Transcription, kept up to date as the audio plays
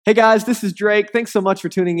Hey guys, this is Drake. Thanks so much for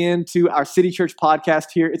tuning in to our City Church podcast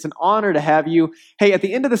here. It's an honor to have you. Hey, at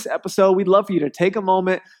the end of this episode, we'd love for you to take a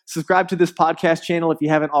moment, subscribe to this podcast channel if you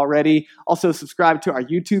haven't already. Also, subscribe to our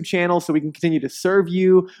YouTube channel so we can continue to serve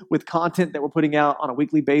you with content that we're putting out on a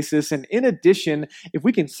weekly basis. And in addition, if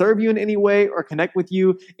we can serve you in any way or connect with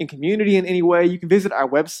you in community in any way, you can visit our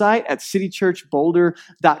website at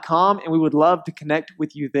citychurchboulder.com, and we would love to connect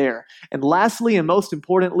with you there. And lastly, and most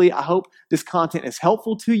importantly, I hope this content is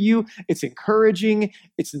helpful to you. It's encouraging,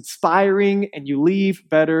 it's inspiring, and you leave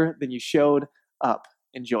better than you showed up.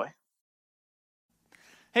 Enjoy.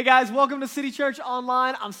 Hey guys, welcome to City Church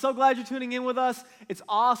Online. I'm so glad you're tuning in with us. It's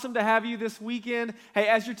awesome to have you this weekend. Hey,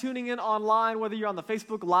 as you're tuning in online, whether you're on the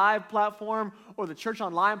Facebook Live platform or the Church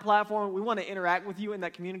Online platform, we want to interact with you in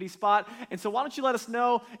that community spot. And so why don't you let us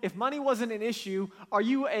know, if money wasn't an issue, are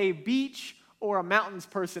you a beach or a mountains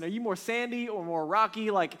person? Are you more sandy or more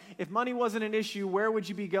rocky? Like, if money wasn't an issue, where would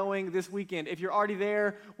you be going this weekend? If you're already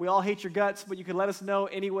there, we all hate your guts, but you can let us know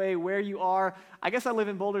anyway where you are. I guess I live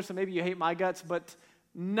in Boulder, so maybe you hate my guts, but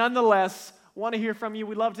nonetheless, want to hear from you.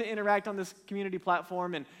 We'd love to interact on this community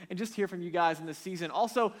platform and just hear from you guys in this season.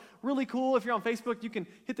 Also, really cool, if you're on Facebook, you can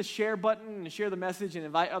hit the share button and share the message and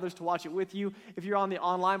invite others to watch it with you. If you're on the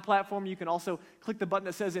online platform, you can also click the button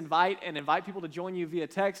that says invite and invite people to join you via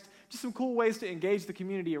text. Just some cool ways to engage the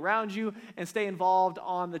community around you and stay involved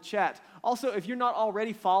on the chat. Also, if you're not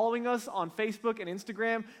already following us on Facebook and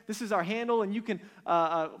Instagram, this is our handle, and you can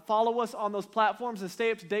follow us on those platforms and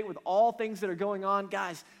stay up to date with all things that are going on.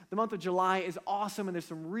 Guys, the month of July is awesome, and there's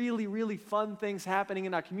some really, really fun things happening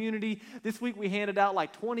in our community. This week, we handed out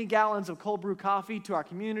like 20 gallons of cold brew coffee to our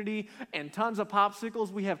community and tons of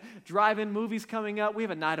popsicles. We have drive-in movies coming up. We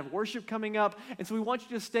have a night of worship coming up, and so we want you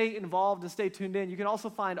to stay involved and stay tuned in. You can also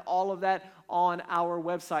find all of that on our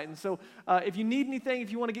website. And so if you need anything,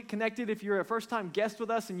 if you want to get connected, if you're a first-time guest with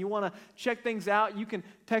us and you want to check things out, you can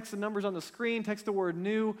text the numbers on the screen, text the word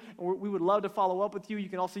new, and we would love to follow up with you. You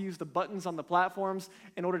can also use the buttons on the platforms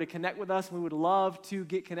in order to connect with us. We would love to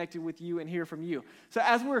get connected with you and hear from you. So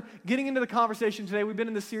as we're getting into the conversation today, we've been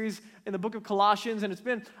in this series in the book of Colossians, and it's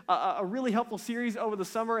been a really helpful series over the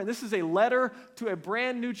summer, and this is a letter to a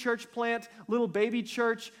brand new church plant, little baby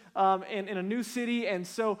church in a new city. And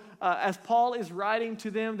so as Paul is writing to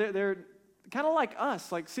them, they're kind of like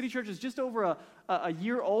us. Like, City Church is just over a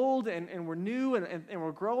year old, and we're new, and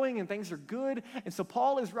we're growing, and things are good. And so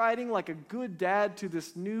Paul is writing like a good dad to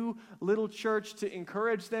this new little church to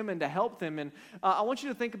encourage them and to help them. And I want you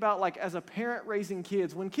to think about, like, as a parent raising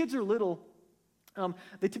kids, when kids are little,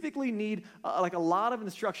 they typically need like a lot of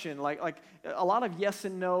instruction, like a lot of yes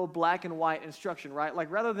and no, black and white instruction, right?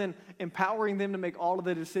 Like, rather than empowering them to make all of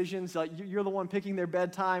the decisions, like you're the one picking their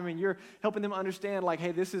bedtime and you're helping them understand, like,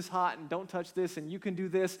 hey, this is hot and don't touch this and you can do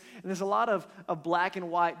this. And there's a lot of black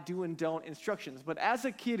and white do and don't instructions. But as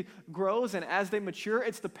a kid grows and as they mature,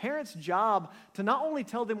 it's the parent's job to not only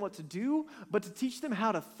tell them what to do, but to teach them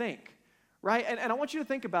how to think. Right? And I want you to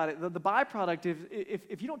think about it. The byproduct,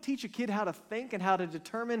 if you don't teach a kid how to think and how to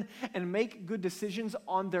determine and make good decisions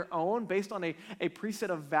on their own based on a preset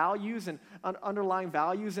of values and underlying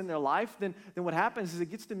values in their life, then what happens is it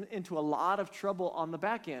gets them into a lot of trouble on the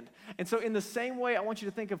back end. And so in the same way, I want you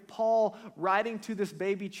to think of Paul writing to this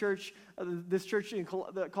baby church, this church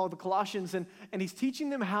called the Colossians, and he's teaching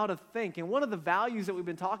them how to think. And one of the values that we've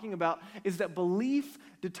been talking about is that belief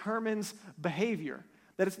determines behavior.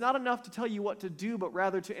 That it's not enough to tell you what to do, but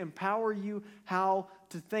rather to empower you how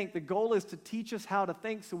to think. The goal is to teach us how to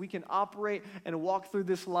think so we can operate and walk through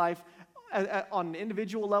this life on an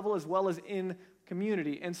individual level as well as in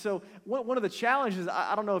community. And so one of the challenges,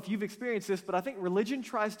 I don't know if you've experienced this, but I think religion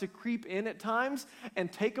tries to creep in at times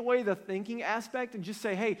and take away the thinking aspect and just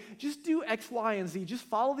say, hey, just do X, Y, and Z. Just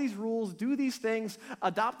follow these rules, do these things,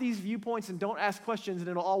 adopt these viewpoints, and don't ask questions, and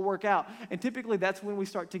it'll all work out. And typically that's when we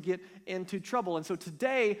start to get into trouble. And so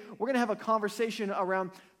today we're going to have a conversation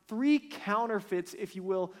around 3 counterfeits, if you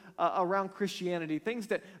will, around Christianity. Things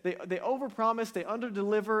that they overpromise, they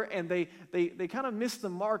underdeliver, and they kind of miss the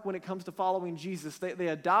mark when it comes to following Jesus. They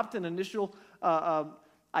adopt an initial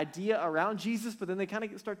idea around Jesus, but then they kind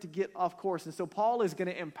of start to get off course. And so Paul is going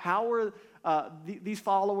to empower these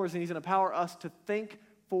followers, and he's going to empower us to think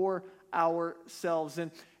for ourselves.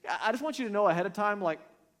 And I just want you to know ahead of time, like,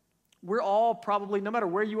 we're all probably, no matter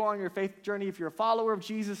where you are in your faith journey, if you're a follower of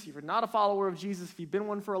Jesus, if you're not a follower of Jesus, if you've been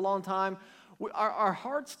one for a long time, our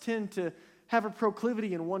hearts tend to have a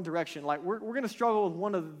proclivity in one direction. Like, we're going to struggle with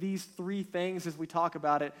one of these 3 things as we talk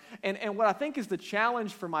about it. And what I think is the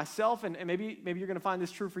challenge for myself, and maybe you're going to find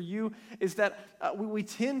this true for you, is that we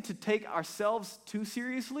tend to take ourselves too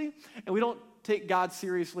seriously, and we don't take God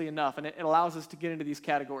seriously enough, and it allows us to get into these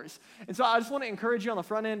categories. And so I just want to encourage you on the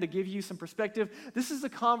front end to give you some perspective. This is a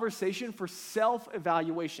conversation for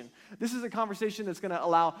self-evaluation. This is a conversation that's going to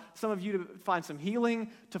allow some of you to find some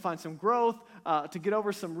healing, to find some growth, to get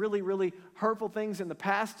over some really, really hurtful things in the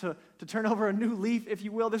past, to turn over a new leaf, if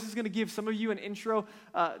you will. This is going to give some of you an intro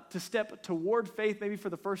to step toward faith, maybe for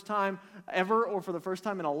the first time ever or for the first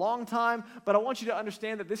time in a long time. But I want you to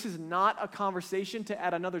understand that this is not a conversation to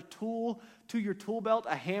add another tool to your tool belt,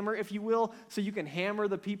 a hammer, if you will, so you can hammer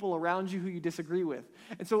the people around you who you disagree with.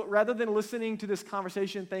 And so rather than listening to this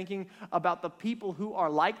conversation thinking about the people who are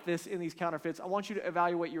like this in these counterfeits, I want you to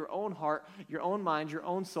evaluate your own heart, your own mind, your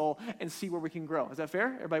own soul, and see where we can grow. Is that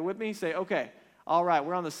fair? Everybody with me? Say, okay. All right,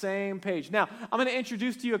 we're on the same page. Now, I'm going to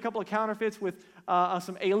introduce to you a couple of counterfeits with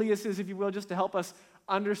some aliases, if you will, just to help us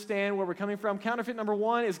understand where we're coming from. Counterfeit number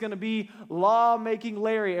one is going to be Lawmaking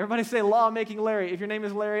Larry. Everybody say Lawmaking Larry. If your name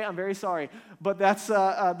is Larry, I'm very sorry, but that's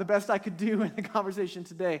the best I could do in the conversation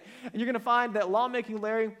today. And you're going to find that Lawmaking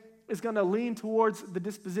Larry is going to lean towards the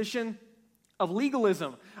disposition of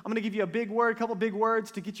legalism. I'm going to give you a couple big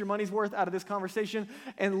words to get your money's worth out of this conversation.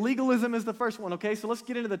 And legalism is the first one, okay? So let's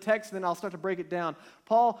get into the text, and then I'll start to break it down.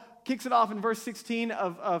 Paul kicks it off in verse 16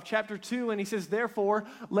 of chapter 2, and he says, "Therefore,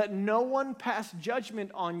 let no one pass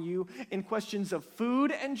judgment on you in questions of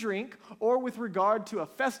food and drink, or with regard to a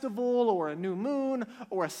festival, or a new moon,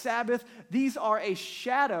 or a Sabbath. These are a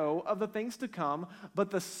shadow of the things to come,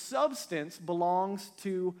 but the substance belongs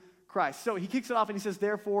to Christ." So he kicks it off and he says,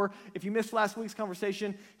 therefore, if you missed last week's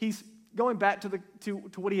conversation, he's going back to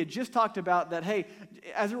what he had just talked about, that, hey,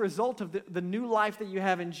 as a result of the new life that you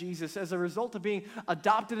have in Jesus, as a result of being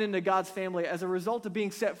adopted into God's family, as a result of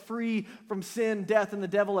being set free from sin, death, and the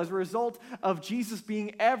devil, as a result of Jesus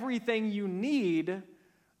being everything you need,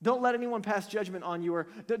 don't let anyone pass judgment on you, or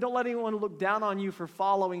don't let anyone look down on you for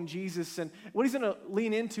following Jesus. And what he's going to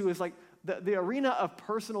lean into is like the arena of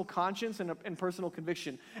personal conscience and personal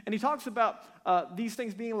conviction. And he talks about these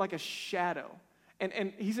things being like a shadow.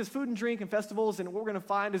 And he says food and drink and festivals, and what we're going to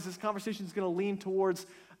find is this conversation is going to lean towards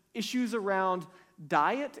issues around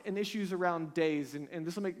diet and issues around days. And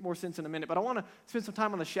this will make more sense in a minute. But I want to spend some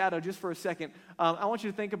time on the shadow just for a second. I want you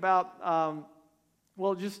to think about...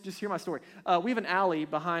 Well, just hear my story. We have an alley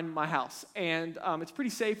behind my house, and it's pretty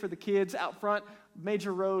safe for the kids out front.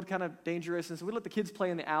 Major road, kind of dangerous, and so we let the kids play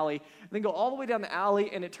in the alley, and then go all the way down the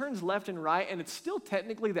alley, and it turns left and right, and it's still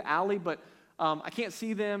technically the alley, but I can't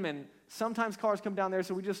see them, and sometimes cars come down there,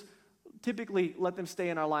 so we just typically let them stay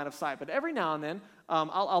in our line of sight. But every now and then,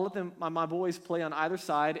 I'll let my boys play on either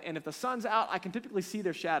side, and if the sun's out, I can typically see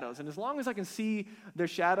their shadows. And as long as I can see their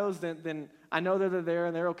shadows, then I know that they're there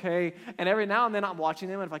and they're okay. And every now and then, I'm watching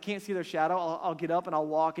them, and if I can't see their shadow, I'll get up and I'll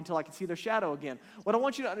walk until I can see their shadow again. What I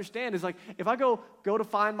want you to understand is, like, if I go to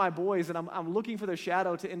find my boys and I'm looking for their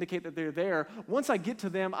shadow to indicate that they're there, once I get to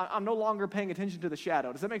them, I'm no longer paying attention to the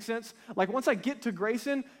shadow. Does that make sense? Like, once I get to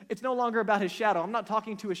Grayson, it's no longer about his shadow. I'm not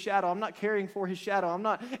talking to his shadow. I'm not caring for his shadow. I'm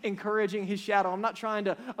not encouraging his shadow. I'm not trying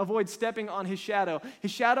to avoid stepping on his shadow.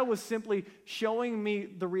 His shadow was simply showing me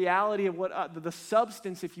the reality of what the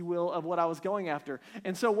substance, if you will, of what I was going after.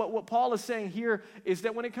 And so what Paul is saying here is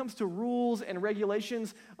that when it comes to rules and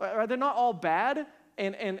regulations, they're not all bad.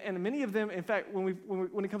 And many of them, in fact,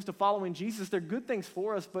 when it comes to following Jesus, they're good things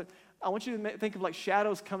for us. But I want you to think of like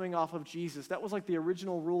shadows coming off of Jesus. That was like the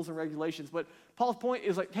original rules and regulations. But Paul's point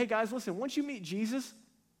is like, hey guys, listen, once you meet Jesus,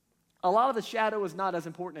 a lot of the shadow is not as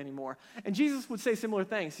important anymore. And Jesus would say similar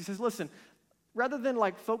things. He says, listen, rather than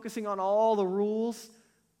like focusing on all the rules,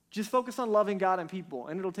 just focus on loving God and people,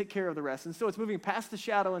 and it'll take care of the rest. And so it's moving past the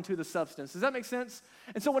shadow into the substance. Does that make sense?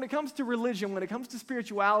 And so when it comes to religion, when it comes to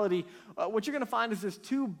spirituality, what you're going to find is there's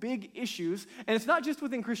two big issues, and it's not just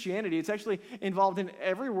within Christianity. It's actually involved in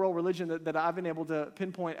every world religion that I've been able to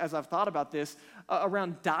pinpoint as I've thought about this,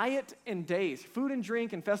 around diet and days, food and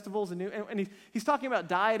drink and festivals. And he's talking about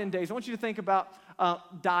diet and days. I want you to think about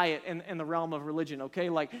diet in the realm of religion, okay?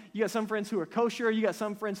 Like, you got some friends who are kosher, you got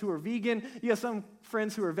some friends who are vegan, you got some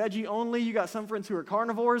friends who are veggie only, you got some friends who are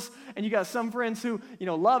carnivores, and you got some friends who,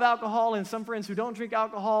 love alcohol, and some friends who don't drink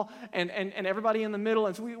alcohol, and everybody in the middle.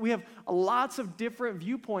 And so we have lots of different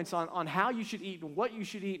viewpoints on how you should eat and what you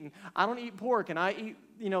should eat. And I don't eat pork, and I eat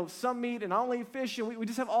some meat, and I only eat fish, and we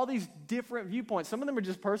just have all these different viewpoints. Some of them are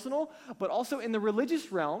just personal, but also in the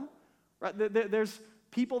religious realm, right? There's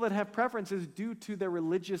people that have preferences due to their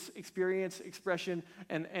religious experience, expression,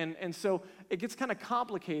 and so it gets kind of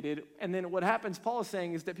complicated. And then what happens, Paul is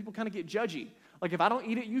saying, is that people kind of get judgy. Like, if I don't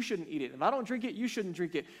eat it, you shouldn't eat it. If I don't drink it, you shouldn't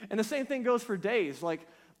drink it. And the same thing goes for days. Like,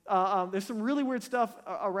 there's some really weird stuff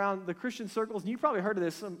around the Christian circles, and you've probably heard of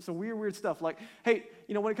this, some weird stuff. Like, hey,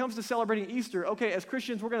 when it comes to celebrating Easter, okay, as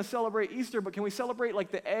Christians, we're going to celebrate Easter, but can we celebrate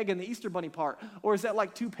like the egg and the Easter bunny part? Or is that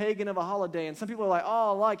like too pagan of a holiday? And some people are like,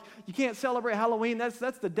 oh, like you can't celebrate Halloween. That's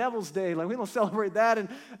the devil's day. Like we don't celebrate that. And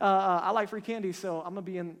I like free candy, so I'm going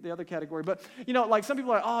to be in the other category. But, like some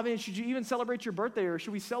people are like, oh, man, should you even celebrate your birthday? Or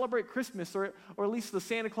should we celebrate Christmas? Or at least the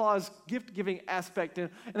Santa Claus gift-giving aspect. And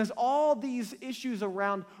there's all these issues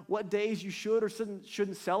around what days you should or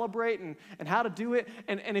shouldn't celebrate and how to do it.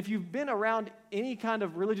 And if you've been around any kind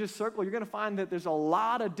of religious circle, you're going to find that there's a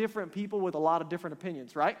lot of different people with a lot of different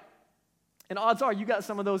opinions, right? And odds are you got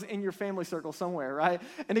some of those in your family circle somewhere, right?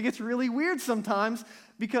 And it gets really weird sometimes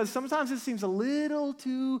because sometimes it seems a little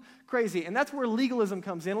too crazy. And that's where legalism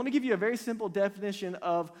comes in. Let me give you a very simple definition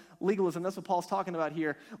of legalism. That's what Paul's talking about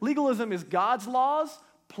here. Legalism is God's laws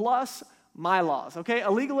plus my laws, okay? A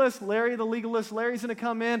legalist, Larry the legalist, Larry's going to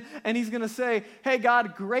come in and he's going to say, hey,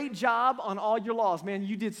 God, great job on all your laws. Man,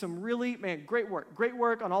 you did some great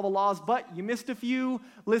work on all the laws, but you missed a few.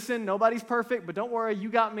 Listen, nobody's perfect, but don't worry, you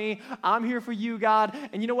got me. I'm here for you, God.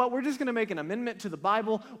 And you know what? We're just going to make an amendment to the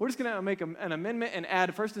Bible. We're just going to make an amendment and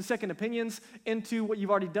add first and second opinions into what you've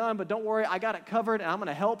already done, but don't worry, I got it covered and I'm going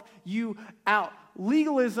to help you out.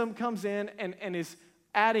 Legalism comes in and is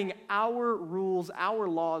adding our rules, our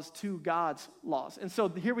laws to God's laws. And so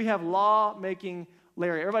here we have law-making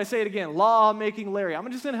Larry. Everybody say it again, law-making Larry.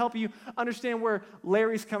 I'm just going to help you understand where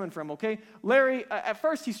Larry's coming from, okay? Larry, at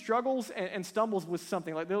first he struggles and stumbles with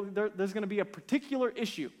something. Like there's going to be a particular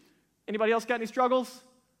issue. Anybody else got any struggles?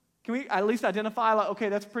 Can we at least identify, like, okay,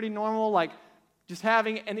 that's pretty normal, like just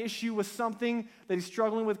having an issue with something that he's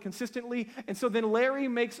struggling with consistently. And so then Larry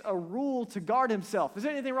makes a rule to guard himself. Is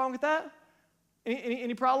there anything wrong with that?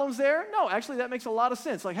 Any problems there? No, actually, that makes a lot of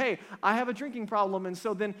sense. Like, hey, I have a drinking problem, and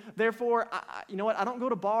so then, therefore, you know what? I don't go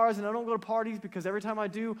to bars and I don't go to parties because every time I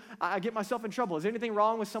do, I get myself in trouble. Is there anything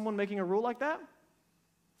wrong with someone making a rule like that?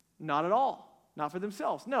 Not at all. Not for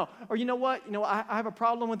themselves. No. Or you know what? I have a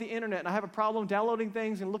problem with the internet, and I have a problem downloading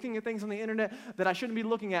things and looking at things on the internet that I shouldn't be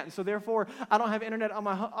looking at, and so therefore, I don't have internet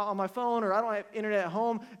on my phone, or I don't have internet at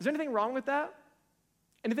home. Is there anything wrong with that?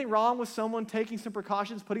 Anything wrong with someone taking some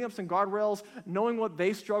precautions, putting up some guardrails, knowing what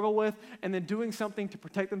they struggle with, and then doing something to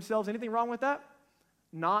protect themselves? Anything wrong with that?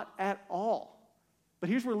 Not at all. But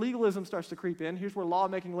here's where legalism starts to creep in. Here's where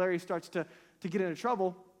law-making Larry starts to get into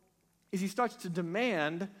trouble, is he starts to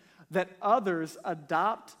demand that others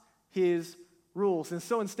adopt his rules. And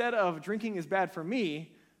so instead of drinking is bad for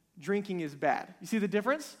me, drinking is bad. You see the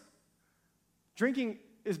difference? Drinking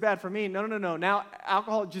is bad for me. No. Now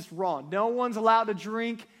alcohol is just wrong. No one's allowed to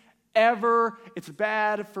drink ever. It's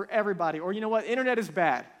bad for everybody. Or you know what? Internet is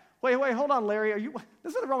bad. Wait, hold on, Larry.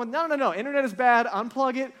 There's nothing wrong with No. Internet is bad.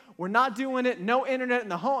 Unplug it. We're not doing it. No internet in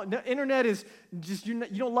the home. No, internet is just, you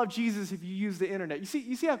don't love Jesus if you use the internet. You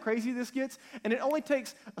see how crazy this gets? And it only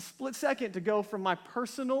takes a split second to go from my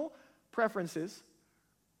personal preferences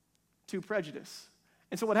to prejudice.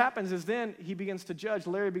 And so what happens is then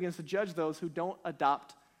Larry begins to judge those who don't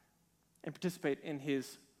adopt and participate in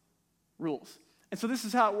his rules. And so this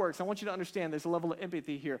is how it works. I want you to understand there's a level of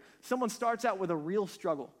empathy here. Someone starts out with a real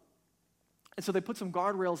struggle. And so they put some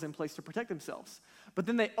guardrails in place to protect themselves. But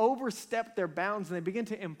then they overstep their bounds and they begin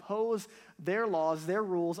to impose their laws, their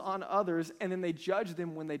rules on others, and then they judge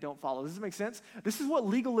them when they don't follow. Does this make sense? This is what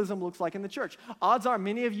legalism looks like in the church. Odds are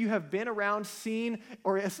many of you have been around, seen,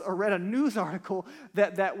 or read a news article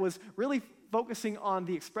that was really focusing on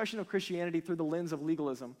the expression of Christianity through the lens of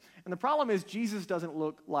legalism. And the problem is Jesus doesn't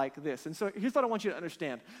look like this. And so here's what I want you to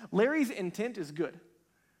understand. Larry's intent is good.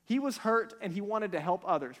 He was hurt, and he wanted to help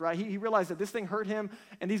others, right? He realized that this thing hurt him,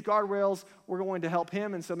 and these guardrails were going to help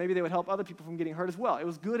him, and so maybe they would help other people from getting hurt as well. It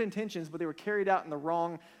was good intentions, but they were carried out in the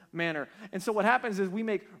wrong manner. And so what happens is we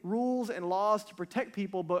make rules and laws to protect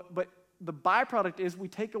people, but the byproduct is we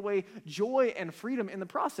take away joy and freedom in the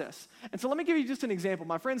process. And so let me give you just an example.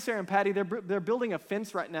 My friends Sarah and Patty, they're building a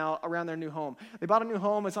fence right now around their new home. They bought a new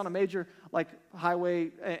home. It's on a major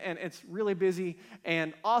highway, and it's really busy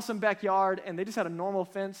and awesome backyard, and they just had a normal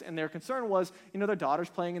fence, and their concern was, their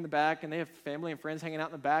daughter's playing in the back, and they have family and friends hanging out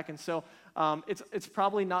in the back, and so it's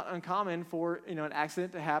probably not uncommon for an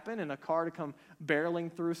accident to happen and a car to come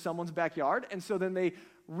barreling through someone's backyard, and so then they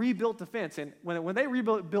rebuilt the fence. And when they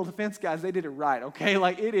rebuilt the fence, guys, they did it right, okay?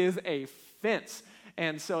 It is a fence.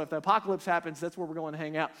 And so if the apocalypse happens, that's where we're going to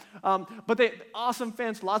hang out. But awesome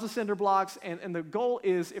fence, lots of cinder blocks, and the goal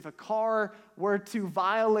is if a car were to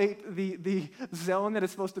violate the zone that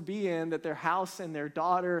it's supposed to be in, that their house and their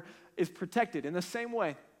daughter is protected. In the same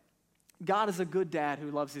way, God is a good dad who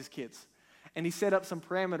loves his kids. And he set up some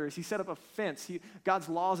parameters. He set up a fence. God's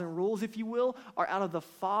laws and rules, if you will, are out of the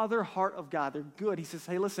Father heart of God. They're good. He says,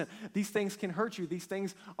 hey, listen, these things can hurt you. These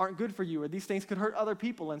things aren't good for you, or these things could hurt other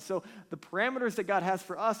people. And so the parameters that God has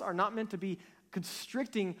for us are not meant to be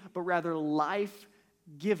constricting, but rather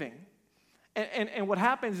life-giving. And what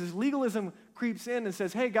happens is legalism creeps in and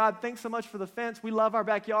says, hey, God, thanks so much for the fence. We love our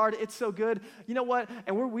backyard. It's so good. You know what?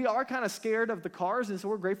 And we are kind of scared of the cars, and so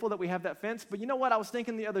we're grateful that we have that fence. But you know what? I was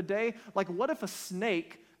thinking the other day, like, what if a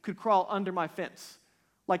snake could crawl under my fence?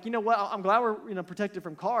 Like, you know what? I'm glad we're protected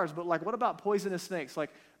from cars, but like, what about poisonous snakes?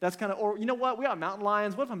 Like, that's kind of, or you know what? We got mountain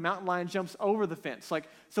lions. What if a mountain lion jumps over the fence? Like,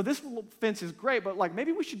 so this fence is great, but like,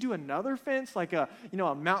 maybe we should do another fence, like a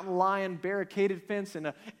mountain lion barricaded fence and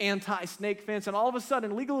an anti-snake fence. And all of a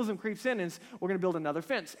sudden, legalism creeps in, and we're going to build another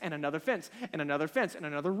fence and another fence and another fence and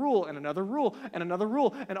another rule and another rule and another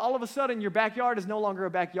rule. And all of a sudden, your backyard is no longer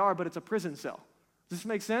a backyard, but it's a prison cell. Does this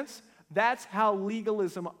make sense? That's how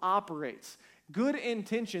legalism operates. Good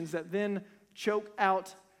intentions that then choke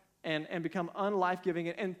out and become unlife-giving.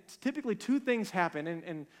 And typically two things happen.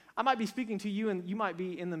 And I might be speaking to you, and you might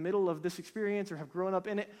be in the middle of this experience or have grown up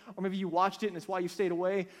in it, or maybe you watched it and it's why you stayed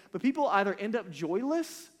away. But people either end up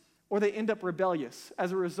joyless or they end up rebellious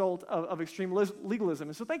as a result of extreme legalism.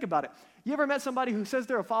 And so think about it. You ever met somebody who says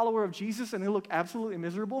they're a follower of Jesus and they look absolutely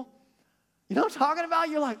miserable? You know what I'm talking about?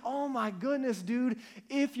 You're like, oh my goodness, dude,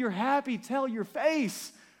 if you're happy, tell your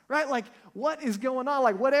face. Right? Like, what is going on?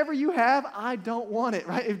 Like, whatever you have, I don't want it,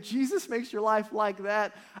 right? If Jesus makes your life like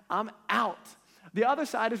that, I'm out. The other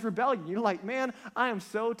side is rebellion. You're like, man, I am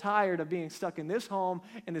so tired of being stuck in this home,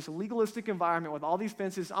 in this legalistic environment with all these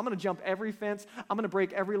fences. I'm going to jump every fence. I'm going to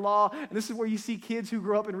break every law. And this is where you see kids who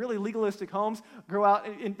grow up in really legalistic homes grow out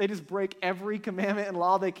and they just break every commandment and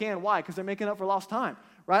law they can. Why? Because they're making up for lost time,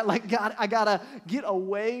 right? Like, God, I got to get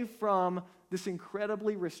away from this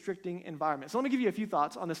incredibly restricting environment. So let me give you a few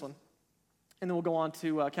thoughts on this one, and then we'll go on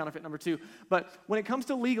to counterfeit number 2. But when it comes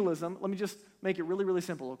to legalism, let me just make it really, really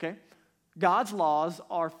simple, okay? God's laws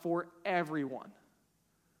are for everyone.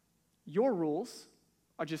 Your rules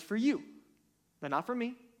are just for you. They're not for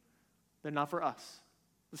me. They're not for us.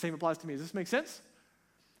 The same applies to me. Does this make sense?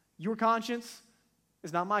 Your conscience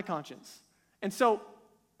is not my conscience. And so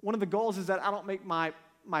one of the goals is that I don't make my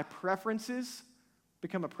preferences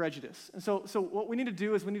become a prejudice. And so what we need to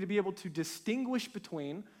do is we need to be able to distinguish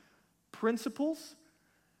between principles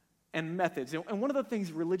and methods. And one of the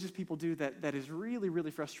things religious people do that is really, really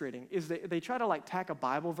frustrating is they try to like tack a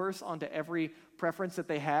Bible verse onto every preference that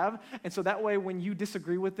they have. And so that way when you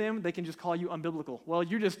disagree with them, they can just call you unbiblical. Well,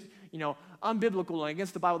 you're just, unbiblical and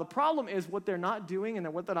against the Bible. The problem is what they're not doing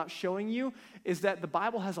and what they're not showing you is that the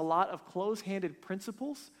Bible has a lot of close-handed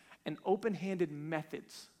principles and open-handed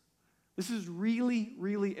methods. This is really,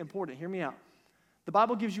 really important. Hear me out. The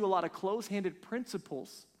Bible gives you a lot of close-handed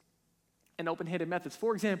principles and open-handed methods.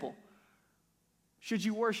 For example, should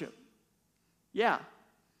you worship? Yeah.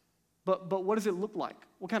 But what does it look like?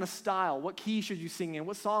 What kind of style? What key should you sing in?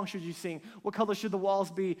 What song should you sing? What color should the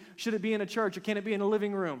walls be? Should it be in a church or can it be in a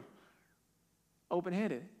living room?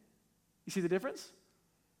 Open-handed. You see the difference?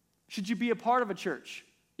 Should you be a part of a church?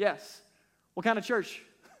 Yes. What kind of church?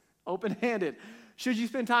 Open-handed. Should you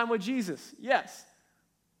spend time with Jesus? Yes.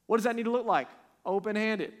 What does that need to look like?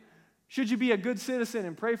 Open-handed. Should you be a good citizen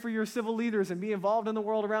and pray for your civil leaders and be involved in the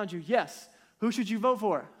world around you? Yes. Who should you vote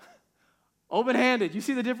for? Open-handed. You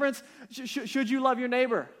see the difference? Should you love your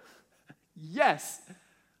neighbor? Yes.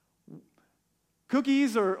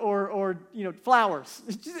 Cookies or flowers.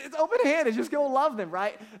 It's open-handed. Just go love them,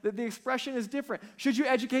 right? The expression is different. Should you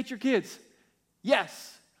educate your kids?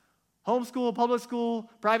 Yes. Homeschool, public school,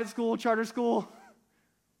 private school, charter school.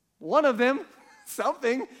 One of them,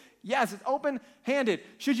 something. Yes, it's open-handed.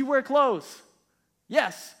 Should you wear clothes?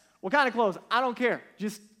 Yes. What kind of clothes? I don't care.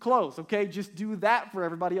 Just clothes, okay? Just do that for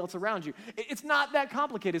everybody else around you. It's not that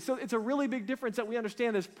complicated. So it's a really big difference that we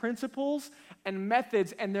understand there's principles and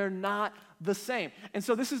methods, and they're not the same. And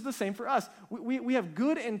so this is the same for us. We have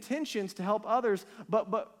good intentions to help others,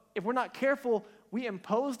 but if we're not careful, we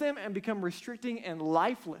impose them and become restricting and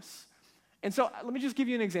lifeless. And so let me just give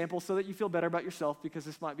you an example so that you feel better about yourself because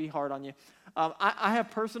this might be hard on you. I have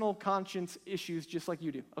personal conscience issues just like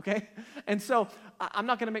you do, okay? And so I'm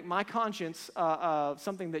not going to make my conscience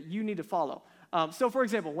something that you need to follow. So for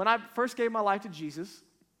example, when I first gave my life to Jesus,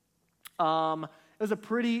 it was a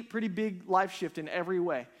pretty big life shift in every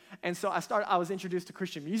way. And so I was introduced to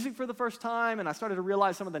Christian music for the first time, and I started to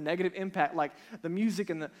realize some of the negative impact, like the music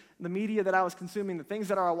and the media that I was consuming, the things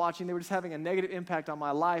that I was watching, they were just having a negative impact on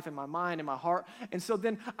my life and my mind and my heart. And so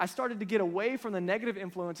then I started to get away from the negative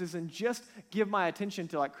influences and just give my attention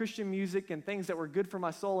to like Christian music and things that were good for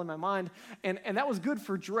my soul and my mind. And that was good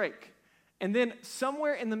for Drake. And then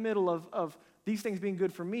somewhere in the middle of these things being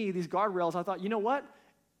good for me, these guardrails, I thought, you know what?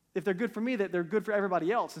 If they're good for me, that they're good for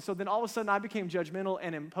everybody else. And so then all of a sudden I became judgmental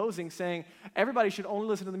and imposing, saying everybody should only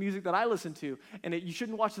listen to the music that I listen to, and you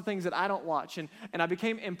shouldn't watch the things that I don't watch. And I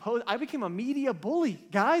became a media bully,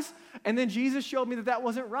 guys. And then Jesus showed me that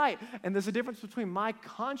wasn't right. And there's a difference between my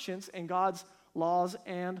conscience and God's laws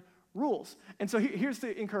and rules. And so here's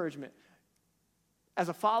the encouragement. As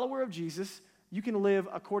a follower of Jesus, you can live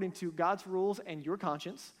according to God's rules and your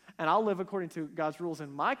conscience, and I'll live according to God's rules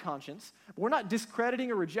and my conscience. We're not discrediting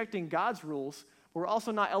or rejecting God's rules, but we're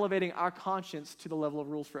also not elevating our conscience to the level of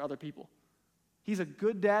rules for other people. He's a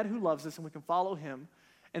good dad who loves us, and we can follow him.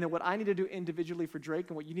 And then what I need to do individually for Drake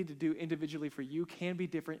and what you need to do individually for you can be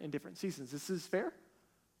different in different seasons. This is fair?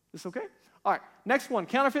 This okay? All right, next one,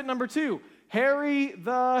 counterfeit number 2, Harry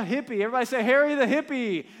the Hippie. Everybody say Harry the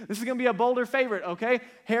Hippie. This is going to be a Boulder favorite, okay?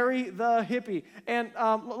 Harry the Hippie. And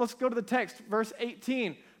let's go to the text, verse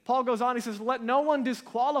 18. Paul goes on, he says, let no one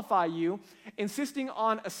disqualify you, insisting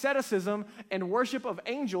on asceticism and worship of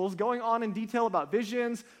angels, going on in detail about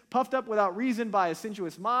visions, puffed up without reason by a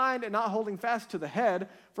sensuous mind, and not holding fast to the head,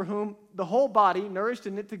 for whom the whole body, nourished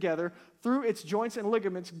and knit together through its joints and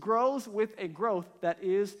ligaments, grows with a growth that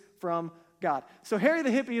is from God. So Harry the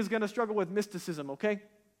Hippie is going to struggle with mysticism, okay?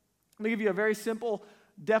 Let me give you a very simple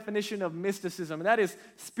definition of mysticism, and that is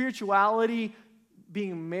spirituality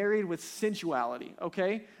being married with sensuality,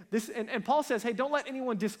 okay? And Paul says, hey, don't let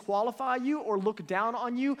anyone disqualify you or look down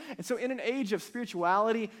on you. And so in an age of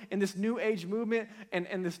spirituality, in this new age movement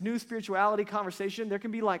and this new spirituality conversation, there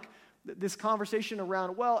can be like this conversation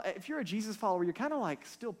around, well, if you're a Jesus follower, you're kind of like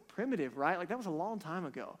still primitive, right? Like that was a long time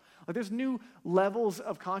ago. Like there's new levels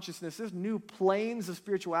of consciousness. There's new planes of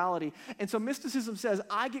spirituality. And so mysticism says,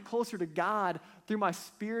 I get closer to God through my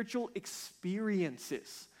spiritual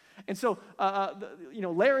experiences. And so,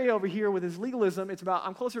 Larry over here with his legalism, it's about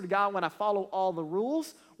I'm closer to God when I follow all the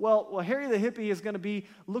rules. Well, Harry the Hippie is going to be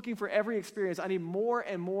looking for every experience. I need more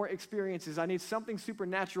and more experiences. I need something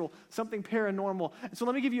supernatural, something paranormal. And so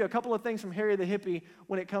let me give you a couple of things from Harry the Hippie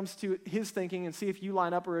when it comes to his thinking and see if you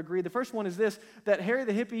line up or agree. The first one is this, that Harry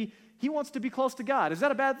the Hippie, he wants to be close to God. Is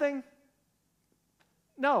that a bad thing?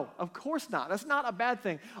 No, of course not. That's not a bad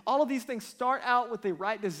thing. All of these things start out with the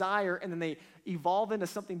right desire and then they evolve into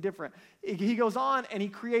something different. He goes on and he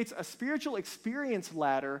creates a spiritual experience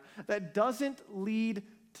ladder that doesn't lead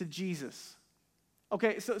to Jesus.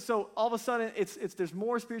 Okay, so all of a sudden there's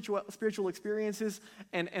more spiritual experiences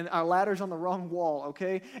and our ladder's on the wrong wall,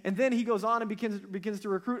 okay? And then he goes on and begins to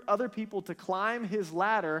recruit other people to climb his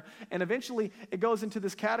ladder, and eventually it goes into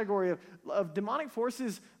this category of demonic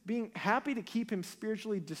forces being happy to keep him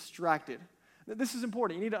spiritually distracted. This is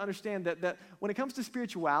important. You need to understand that when it comes to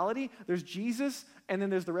spirituality, there's Jesus and then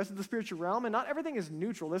there's the rest of the spiritual realm, and not everything is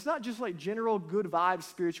neutral. There's not just like general good vibes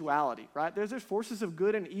spirituality, right? There's forces of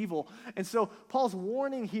good and evil. And so Paul's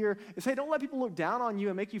warning here is, hey, don't let people look down on you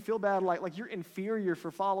and make you feel bad like you're inferior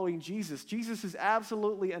for following Jesus. Jesus is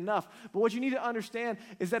absolutely enough. But what you need to understand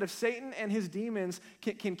is that if Satan and his demons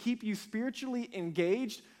can keep you spiritually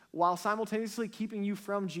engaged while simultaneously keeping you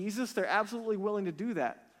from Jesus, they're absolutely willing to do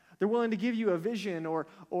that. They're willing to give you a vision or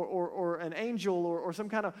an angel or some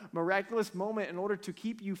kind of miraculous moment in order to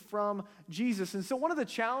keep you from Jesus. And so one of the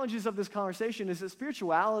challenges of this conversation is that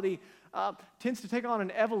spirituality tends to take on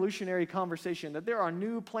an evolutionary conversation, that there are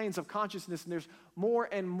new planes of consciousness and there's more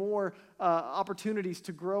and more opportunities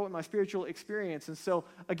to grow in my spiritual experience. And so,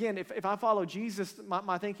 again, if I follow Jesus,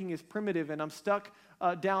 my thinking is primitive and I'm stuck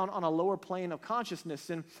down on a lower plane of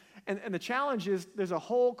consciousness. And the challenge is there's a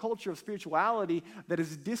whole culture of spirituality that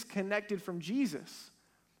is disconnected from Jesus.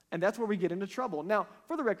 And that's where we get into trouble. Now,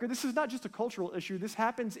 for the record, this is not just a cultural issue. This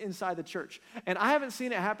happens inside the church. And I haven't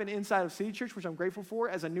seen it happen inside of City Church, which I'm grateful for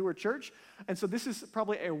as a newer church. And so this is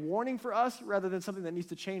probably a warning for us rather than something that needs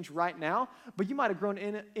to change right now. But you might have grown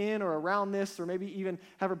in or around this, or maybe even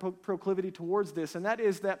have a proclivity towards this. And that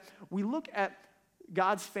is that we look at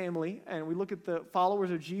God's family and we look at the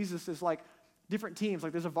followers of Jesus as like different teams.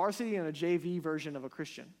 Like there's a varsity and a JV version of a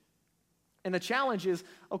Christian. And the challenge is,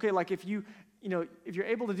 okay, like if you if you're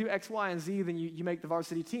able to do X, Y, and Z, then you make the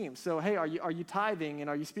varsity team. So, hey, are you tithing, and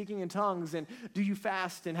are you speaking in tongues, and do you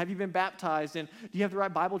fast, and have you been baptized, and do you have the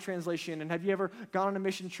right Bible translation, and have you ever gone on a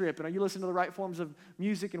mission trip, and are you listening to the right forms of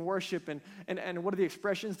music and worship, and what are the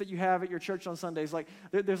expressions that you have at your church on Sundays? Like,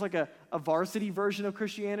 there's like a varsity version of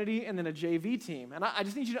Christianity and then a JV team. And I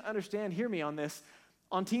just need you to understand, hear me on this.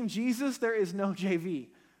 On Team Jesus, there is no JV.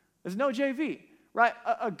 There's no JV. Right,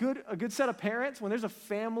 a good set of parents, when there's a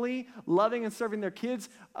family loving and serving their kids,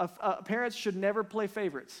 parents should never play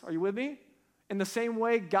favorites. Are you with me? In the same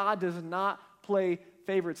way, God does not play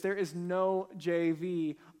favorites. There is no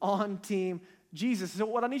JV on Team Jesus. So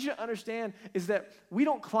what I need you to understand is that we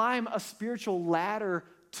don't climb a spiritual ladder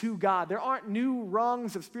to God. There aren't new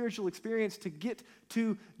rungs of spiritual experience to get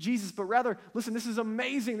to Jesus, but rather, listen, this is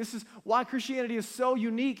amazing. This is why Christianity is so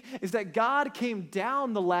unique, is that God came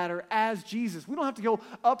down the ladder as Jesus. We don't have to go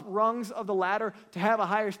up rungs of the ladder to have a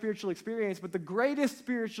higher spiritual experience, but the greatest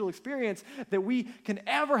spiritual experience that we can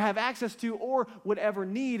ever have access to or would ever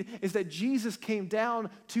need is that Jesus came down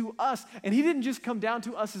to us. And he didn't just come down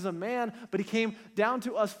to us as a man, but he came down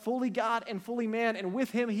to us fully God and fully man, and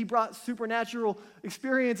with him he brought supernatural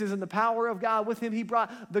experiences and the power of God. With him he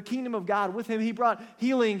brought the kingdom of God. With him he brought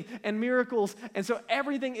healing and miracles. And so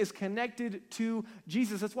everything is connected to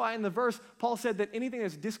Jesus. That's why in the verse, Paul said that anything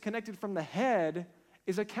that's disconnected from the head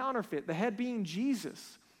is a counterfeit, the head being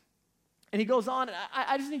Jesus. And he goes on, and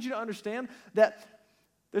I just need you to understand that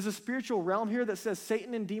there's a spiritual realm here that says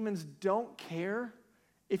Satan and demons don't care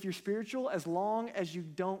if you're spiritual as long as you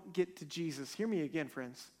don't get to Jesus. Hear me again,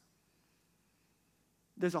 friends.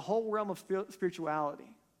 There's a whole realm of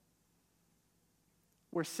spirituality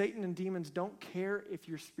where Satan and demons don't care if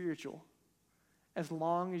you're spiritual as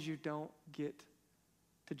long as you don't get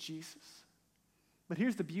to Jesus. But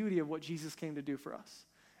here's the beauty of what Jesus came to do for us,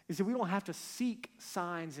 is that we don't have to seek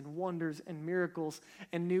signs and wonders and miracles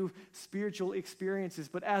and new spiritual experiences.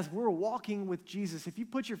 But as we're walking with Jesus, if you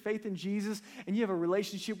put your faith in Jesus and you have a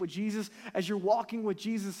relationship with Jesus, as you're walking with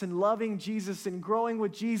Jesus and loving Jesus and growing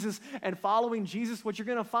with Jesus and following Jesus, what you're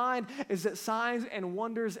going to find is that signs and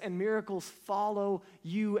wonders and miracles follow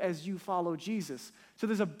you as you follow Jesus. So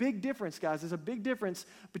there's a big difference, guys. There's a big difference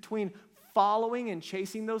between following and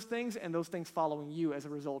chasing those things and those things following you as a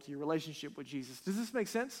result of your relationship with Jesus. Does this make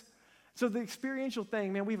sense? So the experiential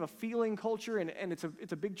thing, man, we have a feeling culture, and it's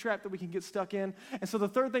a big trap that we can get stuck in. And so the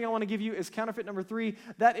third thing I want to give you is counterfeit number 3.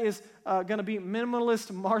 That is going to be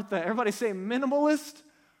minimalist Martha. Everybody say minimalist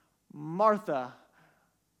Martha.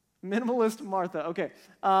 Minimalist Martha. Okay.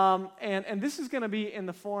 And this is going to be in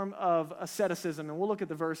the form of asceticism. And we'll look at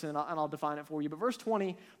the verse and I'll define it for you. But verse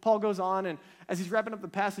 20, Paul goes on, and as he's wrapping up the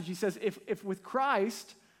passage, he says, if with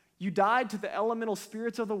Christ you died to the elemental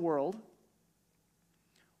spirits of the world,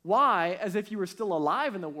 why, as if you were still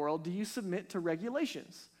alive in the world, do you submit to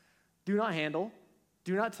regulations? Do not handle,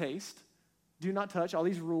 do not taste, do not touch, all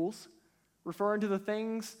these rules, referring to the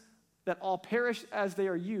things that all perish as they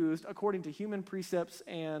are used according to human precepts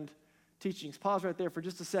and teachings. Pause right there for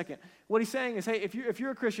just a second. What he's saying is, hey, if you're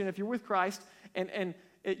a Christian, if you're with Christ, and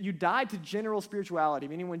you died to general spirituality,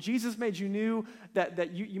 meaning when Jesus made you new,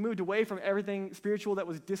 that you moved away from everything spiritual that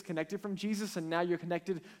was disconnected from Jesus, and now you're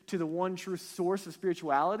connected to the one true source of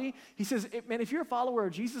spirituality. He says, man, if you're a follower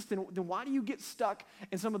of Jesus, then why do you get stuck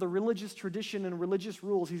in some of the religious tradition and religious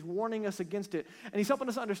rules? He's warning us against it. And he's helping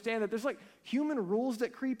us understand that there's like human rules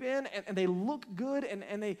that creep in, and they look good,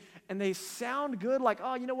 and they sound good, like,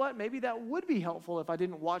 oh, you know what? Maybe that would be helpful if I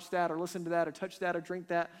didn't watch that or listen to that or touch that or drink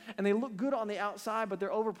that. And they look good on the outside, but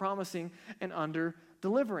they're over-promising and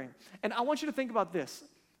under-delivering. And I want you to think about this.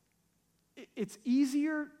 It's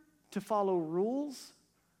easier to follow rules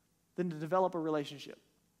than to develop a relationship.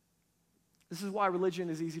 This is why religion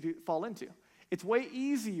is easy to fall into. It's way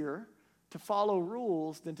easier to follow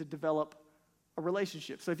rules than to develop a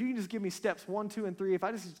relationship. So if you can just give me steps 1, 2, and 3, if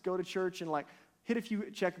I just go to church and like hit a few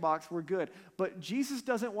check box, we're good. But Jesus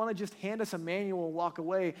doesn't want to just hand us a manual and walk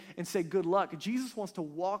away and say good luck. Jesus wants to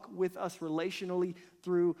walk with us relationally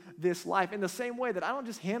through this life. In the same way that I don't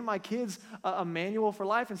just hand my kids a manual for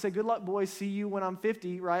life and say good luck, boys, see you when I'm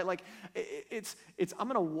 50, right? Like it's I'm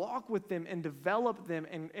going to walk with them and develop them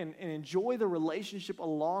and enjoy the relationship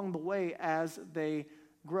along the way as they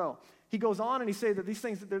grow. He goes on and he says that these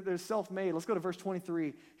things, they're self-made. Let's go to verse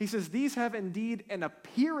 23. He says, these have indeed an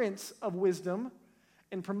appearance of wisdom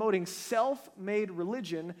in promoting self-made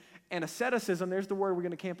religion and asceticism. There's the word we're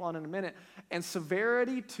going to camp on in a minute. And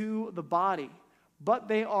severity to the body. But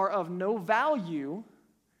they are of no value.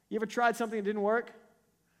 You ever tried something that didn't work?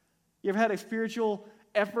 You ever had a spiritual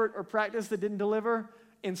effort or practice that didn't deliver?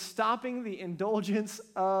 In stopping the indulgence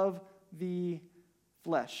of the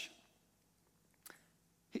flesh.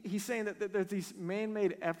 He's saying that there's these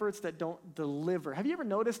man-made efforts that don't deliver. Have you ever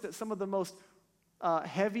noticed that some of the most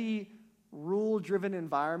heavy, rule-driven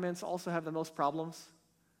environments also have the most problems?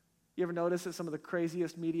 You ever notice that some of the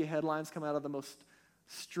craziest media headlines come out of the most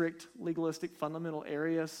strict, legalistic, fundamental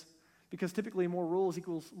areas? Because typically more rules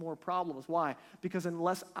equals more problems. Why? Because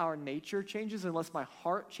unless our nature changes, unless my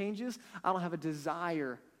heart changes, I don't have a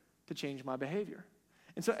desire to change my behavior.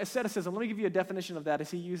 And so asceticism, let me give you a definition of that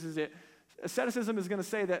as he uses it. Asceticism is going to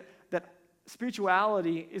say that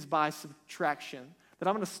spirituality is by subtraction, that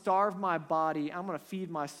I'm going to starve my body, I'm going to feed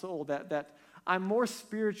my soul, that I'm more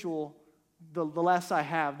spiritual the less I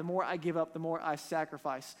have, the more I give up, the more I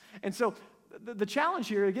sacrifice. And so the challenge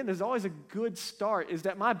here, again, there's always a good start, is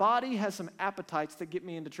that my body has some appetites that get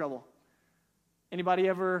me into trouble. Anybody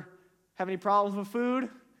ever have any problems with food?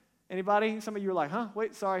 Anybody? Some of you are like, huh?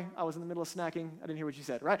 Wait, sorry, I was in the middle of snacking. I didn't hear what you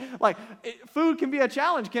said, right? Like, food can be a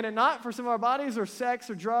challenge, can it not, for some of our bodies, or sex,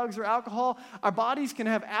 or drugs, or alcohol? Our bodies can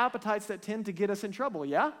have appetites that tend to get us in trouble,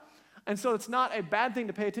 yeah? And so it's not a bad thing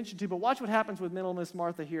to pay attention to, but watch what happens with minimalist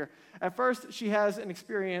Martha here. At first, she has an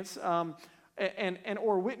experience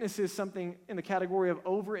or witnesses something in the category of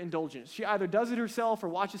overindulgence. She either does it herself or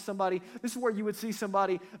watches somebody. This is where you would see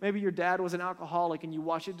somebody, maybe your dad was an alcoholic and you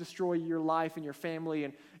watch it destroy your life and your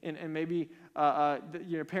family and maybe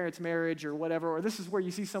your parents' marriage or whatever. Or this is where you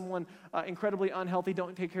see someone incredibly unhealthy,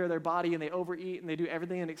 don't take care of their body, and they overeat and they do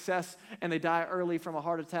everything in excess and they die early from a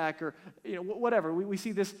heart attack or whatever. We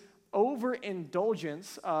see this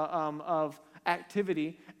overindulgence of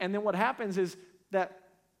activity. And then what happens is that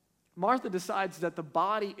Martha decides that the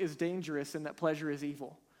body is dangerous and that pleasure is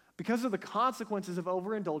evil. Because of the consequences of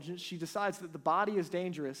overindulgence, she decides that the body is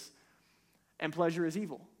dangerous and pleasure is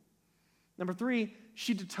evil. Number 3,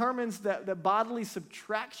 she determines that bodily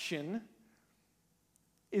subtraction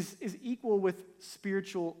is equal with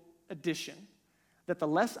spiritual addition. That the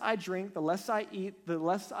less I drink, the less I eat, the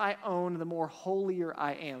less I own, the more holier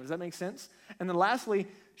I am. Does that make sense? And then lastly,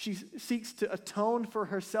 she seeks to atone for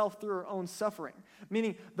herself through her own suffering.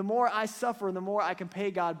 Meaning, the more I suffer, the more I can pay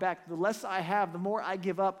God back. The less I have, the more I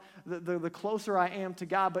give up, the closer I am to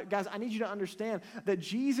God. But guys, I need you to understand that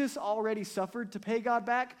Jesus already suffered to pay God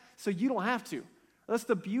back, so you don't have to. That's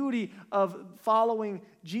the beauty of following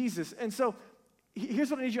Jesus. And so,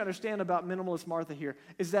 here's what I need you to understand about minimalist Martha here,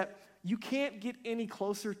 is that you can't get any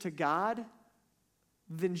closer to God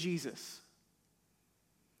than Jesus.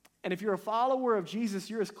 And if you're a follower of Jesus,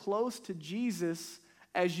 you're as close to Jesus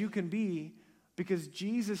as you can be because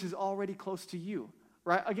Jesus is already close to you,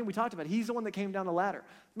 right? Again, we talked about it. He's the one that came down the ladder.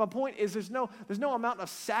 My point is there's no amount of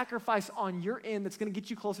sacrifice on your end that's going to get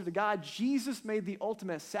you closer to God. Jesus made the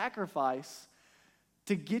ultimate sacrifice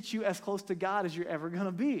to get you as close to God as you're ever going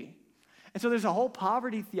to be. And so there's a whole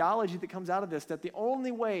poverty theology that comes out of this, that the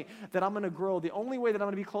only way that I'm going to grow, the only way that I'm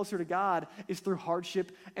going to be closer to God is through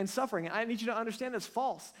hardship and suffering. And I need you to understand that's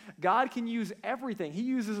false. God can use everything. He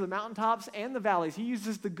uses the mountaintops and the valleys. He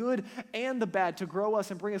uses the good and the bad to grow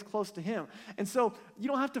us and bring us close to Him. And so you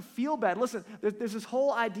don't have to feel bad. Listen, there's this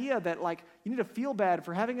whole idea that like you need to feel bad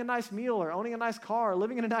for having a nice meal or owning a nice car or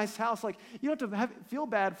living in a nice house. Like you don't have to feel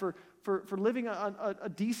bad for living a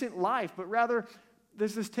decent life, but rather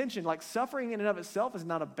there's this tension, like suffering in and of itself is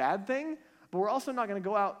not a bad thing, but we're also not going to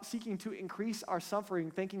go out seeking to increase our suffering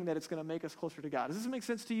thinking that it's going to make us closer to God. Does this make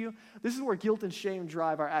sense to you? This is where guilt and shame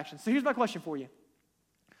drive our actions. So here's my question for you.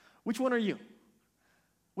 Which one are you?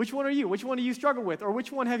 Which one are you? Which one do you struggle with? Or which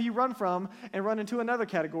one have you run from and run into another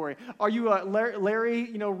category? Are you Larry,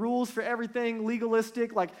 rules for everything,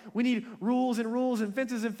 legalistic, like we need rules and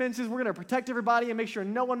fences and fences. We're going to protect everybody and make sure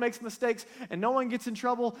no one makes mistakes and no one gets in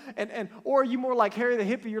trouble. Or are you more like Harry the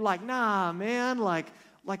hippie? You're like, nah, man, like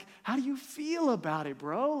how do you feel about it,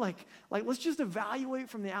 bro? Like let's just evaluate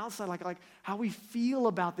from the outside, like how we feel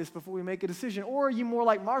about this before we make a decision. Or are you more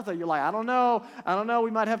like Martha? You're like, I don't know,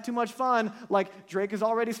 we might have too much fun. Like Drake is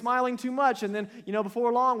already smiling too much, and then,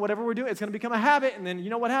 before long, whatever we're doing, it's going to become a habit, and then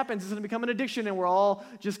you know what happens? It's going to become an addiction, and we're all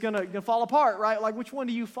just going to fall apart, right? Like which one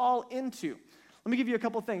do you fall into? Let me give you a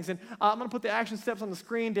couple things, and I'm going to put the action steps on the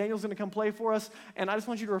screen. Daniel's going to come play for us, and I just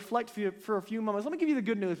want you to reflect for a few moments. Let me give you the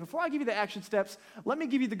good news. Before I give you the action steps, let me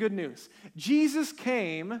give you the good news. Jesus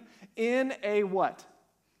came in a what?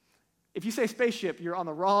 If you say spaceship, you're on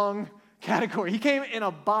the wrong category. He came in a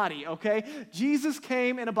body, okay? Jesus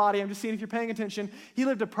came in a body. I'm just seeing if you're paying attention. He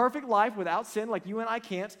lived a perfect life without sin like you and I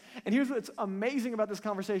can't, and here's what's amazing about this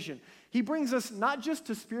conversation. He brings us not just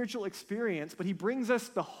to spiritual experience, but He brings us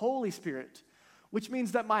the Holy Spirit, which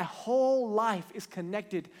means that my whole life is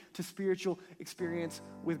connected to spiritual experience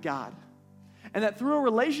with God. And that through a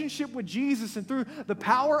relationship with Jesus and through the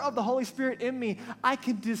power of the Holy Spirit in me, I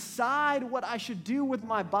can decide what I should do with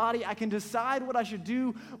my body. I can decide what I should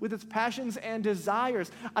do with its passions and desires.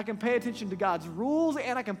 I can pay attention to God's rules,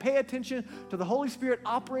 and I can pay attention to the Holy Spirit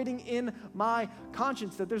operating in my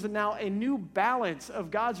conscience. That there's now a new balance of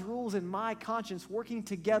God's rules and my conscience working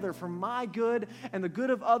together for my good and the good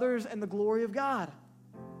of others and the glory of God.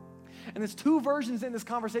 And there's two versions in this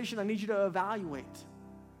conversation I need you to evaluate.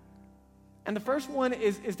 And the first one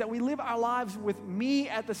is that we live our lives with me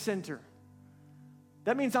at the center.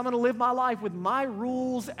 That means I'm going to live my life with my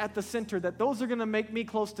rules at the center, that those are going to make me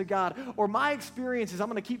close to God. Or my experiences, I'm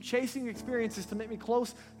going to keep chasing experiences to make me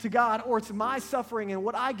close to God. Or it's my suffering and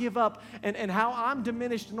what I give up and how I'm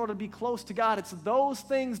diminished in order to be close to God. It's those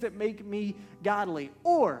things that make me godly.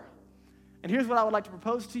 Or, and here's what I would like to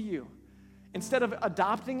propose to you. Instead of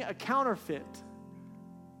adopting a counterfeit,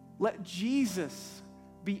 let Jesus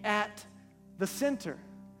be at the center.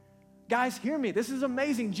 Guys, hear me. This is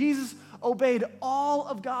amazing. Jesus obeyed all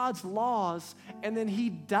of God's laws, and then he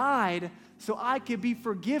died so I could be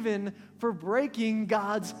forgiven for breaking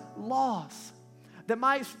God's laws. That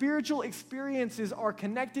my spiritual experiences are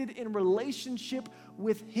connected in relationship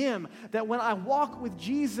with him. That when I walk with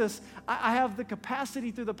Jesus, I have the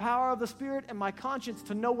capacity through the power of the Spirit and my conscience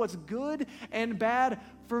to know what's good and bad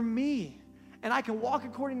for me. And I can walk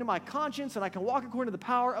according to my conscience, and I can walk according to the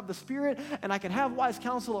power of the Spirit, and I can have wise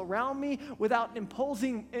counsel around me without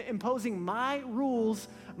imposing my rules,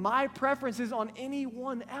 my preferences on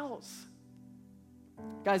anyone else.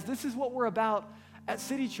 Guys, this is what we're about at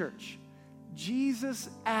City Church. Jesus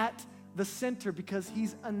at the center, because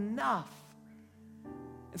he's enough.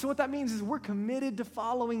 And so what that means is we're committed to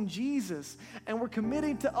following Jesus, and we're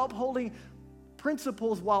committed to upholding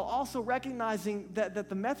principles while also recognizing that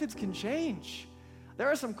the methods can change. There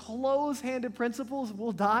are some close-handed principles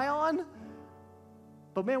we'll die on,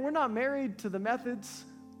 but man, we're not married to the methods.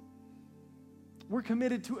 We're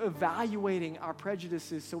committed to evaluating our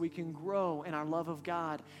prejudices so we can grow in our love of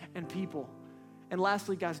God and people. And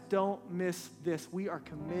lastly, guys, don't miss this. We are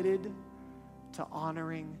committed to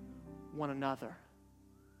honoring one another.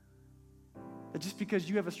 That just because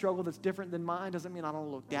you have a struggle that's different than mine doesn't mean I don't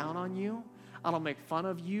look down on you. I don't make fun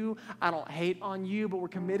of you. I don't hate on you, but we're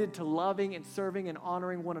committed to loving and serving and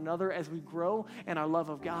honoring one another as we grow in our love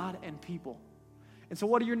of God and people. And so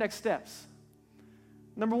what are your next steps?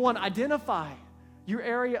 Number one, identify your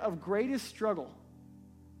area of greatest struggle.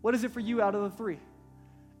 What is it for you out of the three?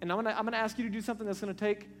 And I'm gonna ask you to do something that's gonna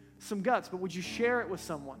take some guts, but would you share it with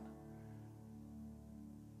someone?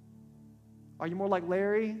 Are you more like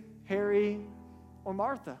Larry, Harry, or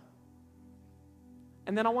Martha?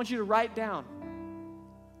 And then I want you to write down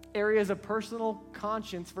areas of personal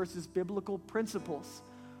conscience versus biblical principles.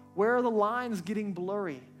 Where are the lines getting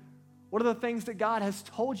blurry? What are the things that God has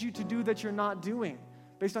told you to do that you're not doing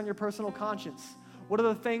based on your personal conscience? What are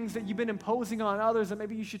the things that you've been imposing on others that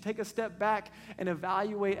maybe you should take a step back and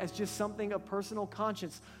evaluate as just something of personal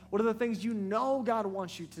conscience? What are the things you know God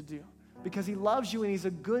wants you to do because he loves you and he's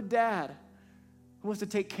a good dad who wants to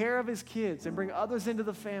take care of his kids and bring others into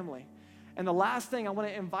the family? And the last thing, I want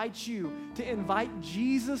to invite you to invite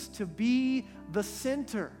Jesus to be the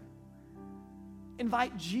center.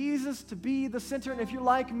 Invite Jesus to be the center. And if you're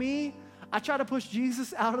like me, I try to push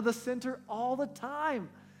Jesus out of the center all the time.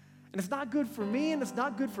 And it's not good for me, and it's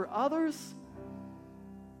not good for others.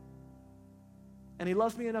 And he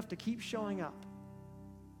loves me enough to keep showing up.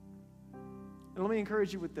 And let me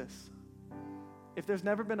encourage you with this. If there's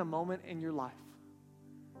never been a moment in your life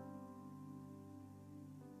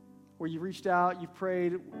where you reached out, you've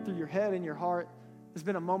prayed through your head and your heart, there's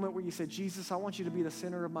been a moment where you said, Jesus, I want you to be the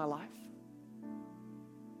center of my life.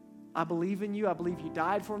 I believe in you. I believe you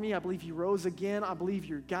died for me. I believe you rose again. I believe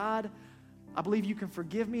you're God. I believe you can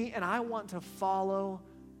forgive me, and I want to follow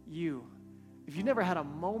you. If you never had a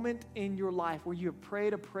moment in your life where you have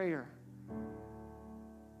prayed a prayer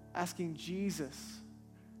asking Jesus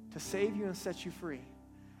to save you and set you free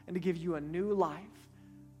and to give you a new life,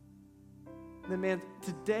 then man,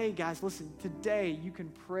 today, guys, listen, today you can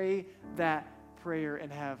pray that prayer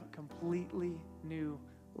and have completely new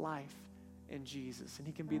life in Jesus. And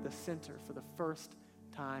he can be the center for the first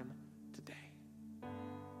time today.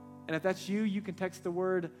 And if that's you, you can text the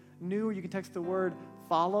word new, or you can text the word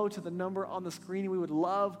follow to the number on the screen. We would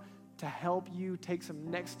love to help you take some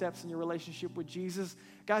next steps in your relationship with Jesus.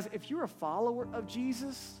 Guys, if you're a follower of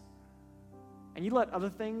Jesus and you let other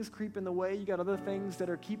things creep in the way, you got other things that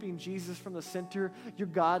are keeping Jesus from the center, your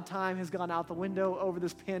God time has gone out the window over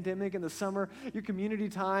this pandemic in the summer, your community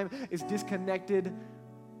time is disconnected,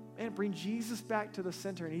 man, bring Jesus back to the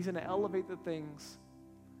center, and he's going to elevate the things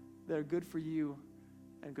that are good for you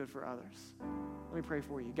and good for others. Let me pray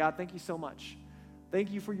for you. God, thank you so much.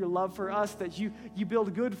 Thank you for your love for us, that you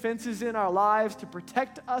build good fences in our lives to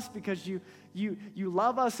protect us because you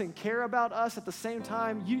love us and care about us. At the same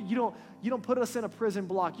time, you don't put us in a prison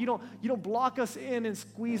block. You don't block us in and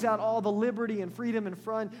squeeze out all the liberty and freedom in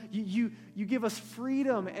front. You give us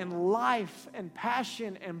freedom and life and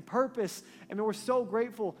passion and purpose. And we're so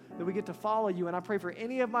grateful that we get to follow you. And I pray for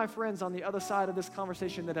any of my friends on the other side of this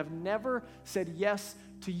conversation that have never said yes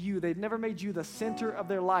to you. They've never made you the center of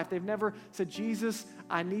their life. They've never said, Jesus,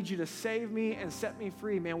 I need you to save me and set me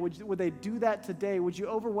free. Man, would they do that today? Would you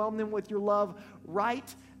overwhelm them with your love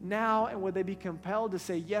right now? And would they be compelled to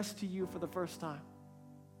say yes to you for the first time?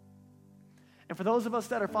 And for those of us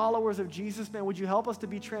that are followers of Jesus, man, would you help us to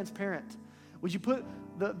be transparent? Would you put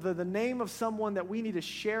the name of someone that we need to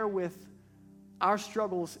share with our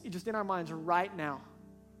struggles just in our minds right now?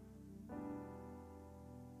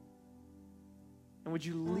 And would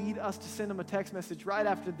you lead us to send them a text message right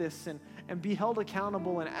after this and be held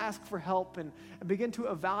accountable and ask for help and begin to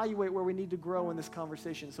evaluate where we need to grow in this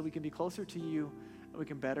conversation so we can be closer to you and we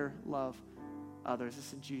can better love others. This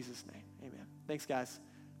is in Jesus' name. Amen. Thanks, guys,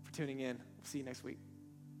 for tuning in. See you next week.